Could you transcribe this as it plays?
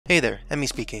Hey there, Emmy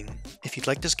speaking. If you'd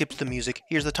like to skip to the music,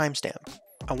 here's the timestamp.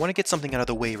 I want to get something out of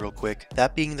the way real quick,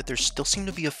 that being that there still seem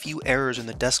to be a few errors in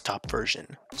the desktop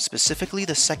version. Specifically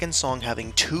the second song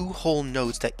having 2 whole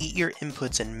notes that eat your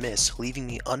inputs and miss, leaving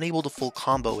me unable to full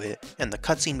combo it, and the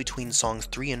cutscene between songs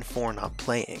 3 and 4 not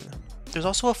playing. There's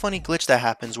also a funny glitch that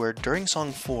happens where during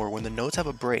song 4, when the notes have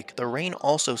a break, the rain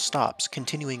also stops,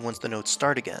 continuing once the notes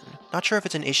start again. Not sure if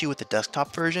it's an issue with the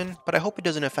desktop version, but I hope it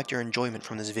doesn't affect your enjoyment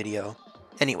from this video.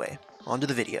 Anyway, on to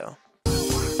the video.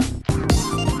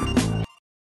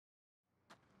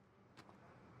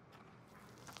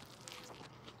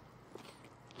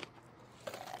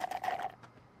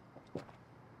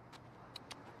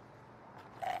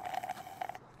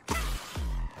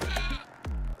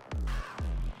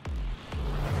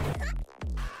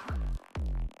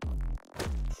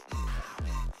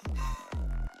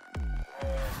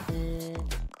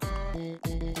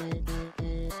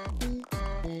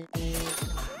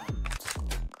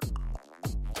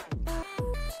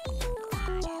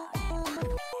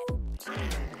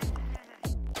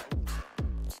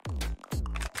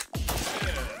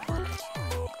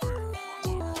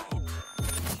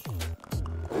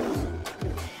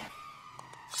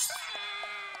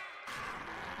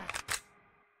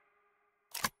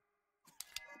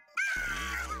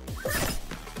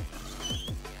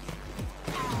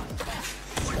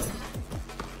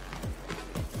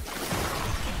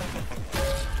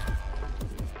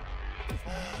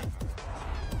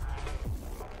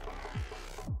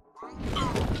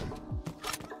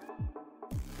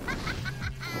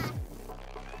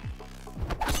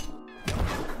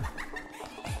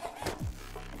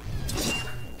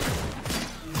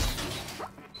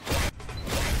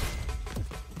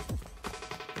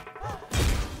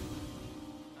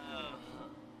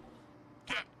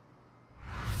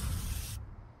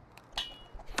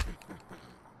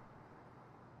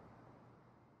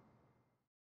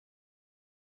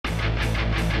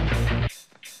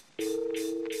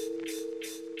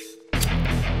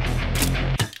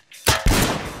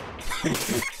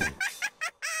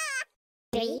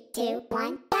 Three, two,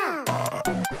 one, go!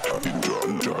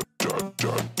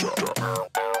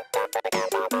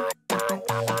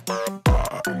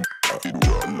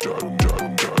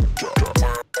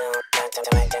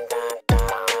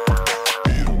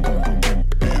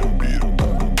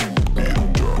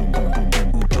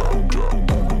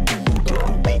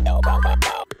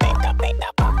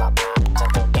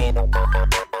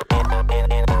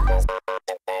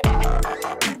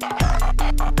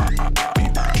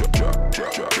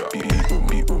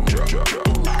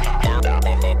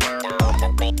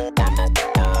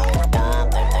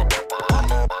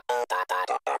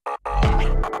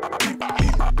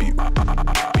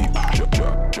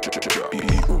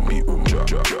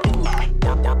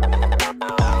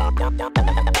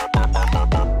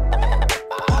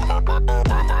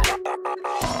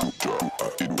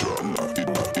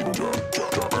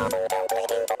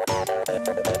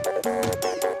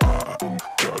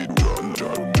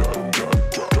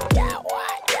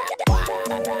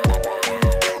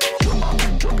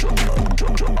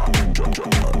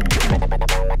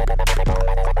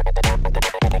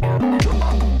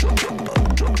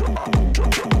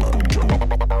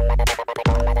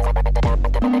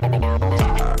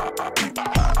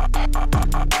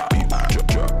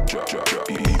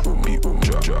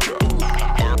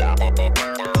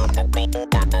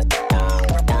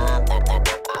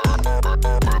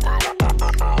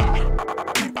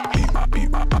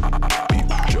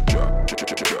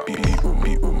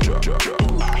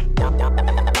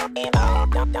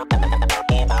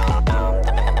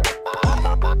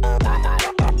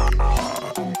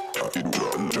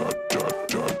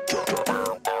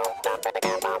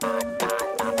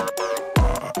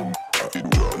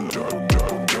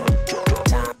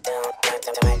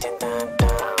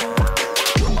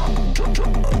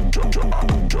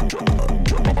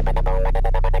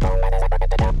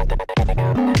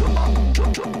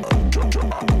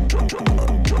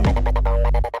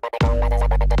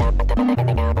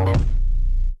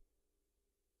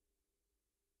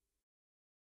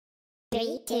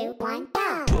 Three, two, one,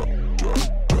 go!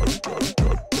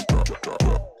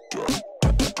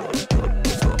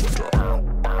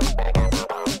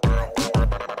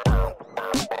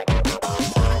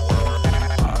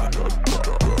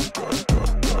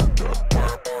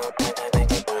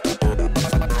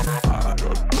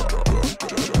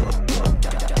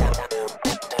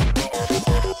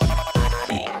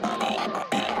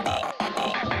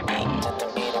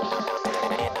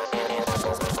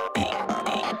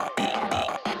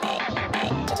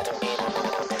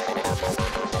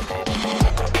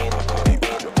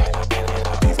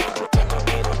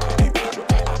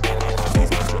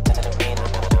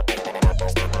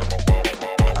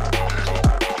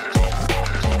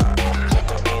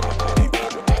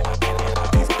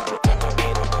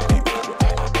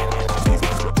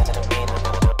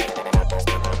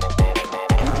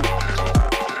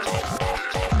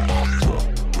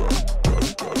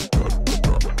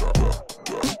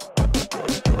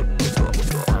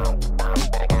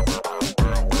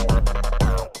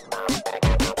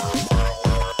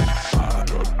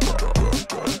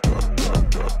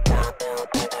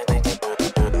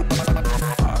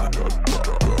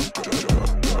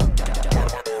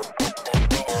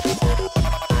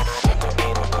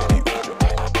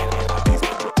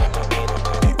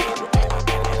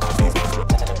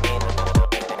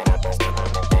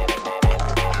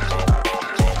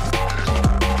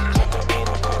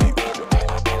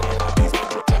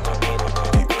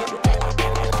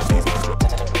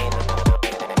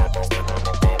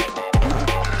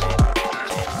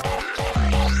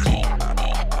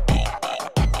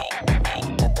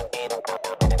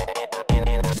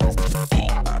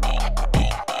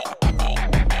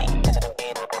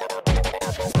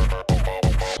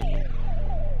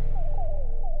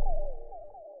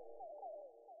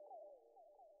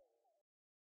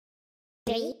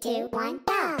 3, 2, 1,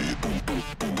 go!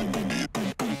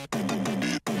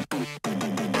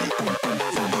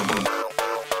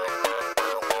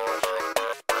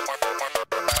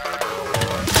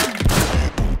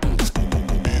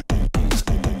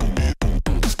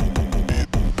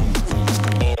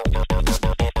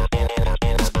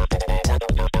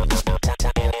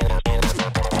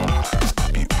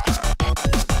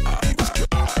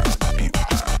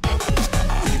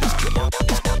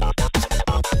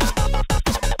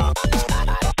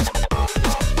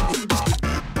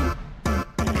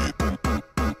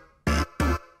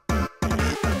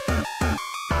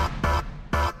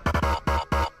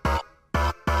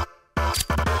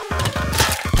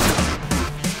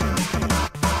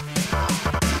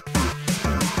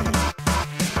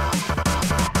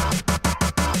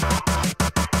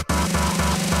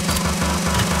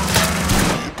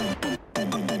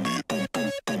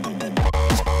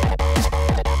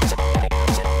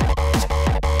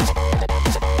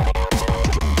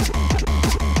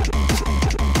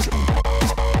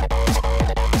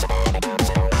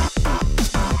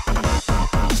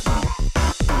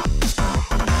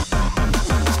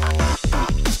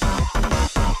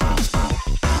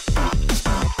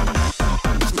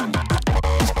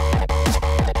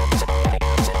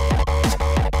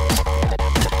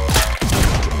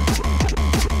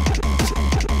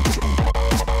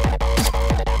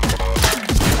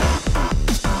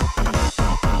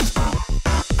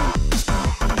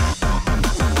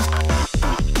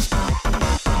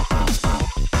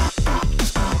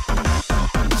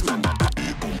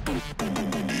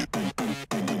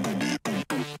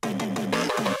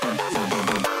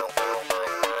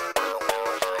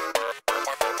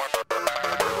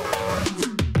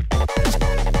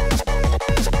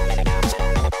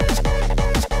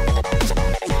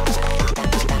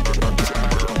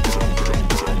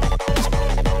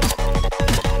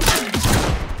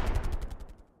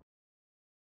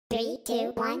 Three,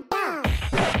 two, one, go!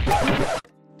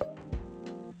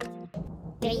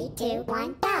 3, 2,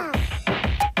 1,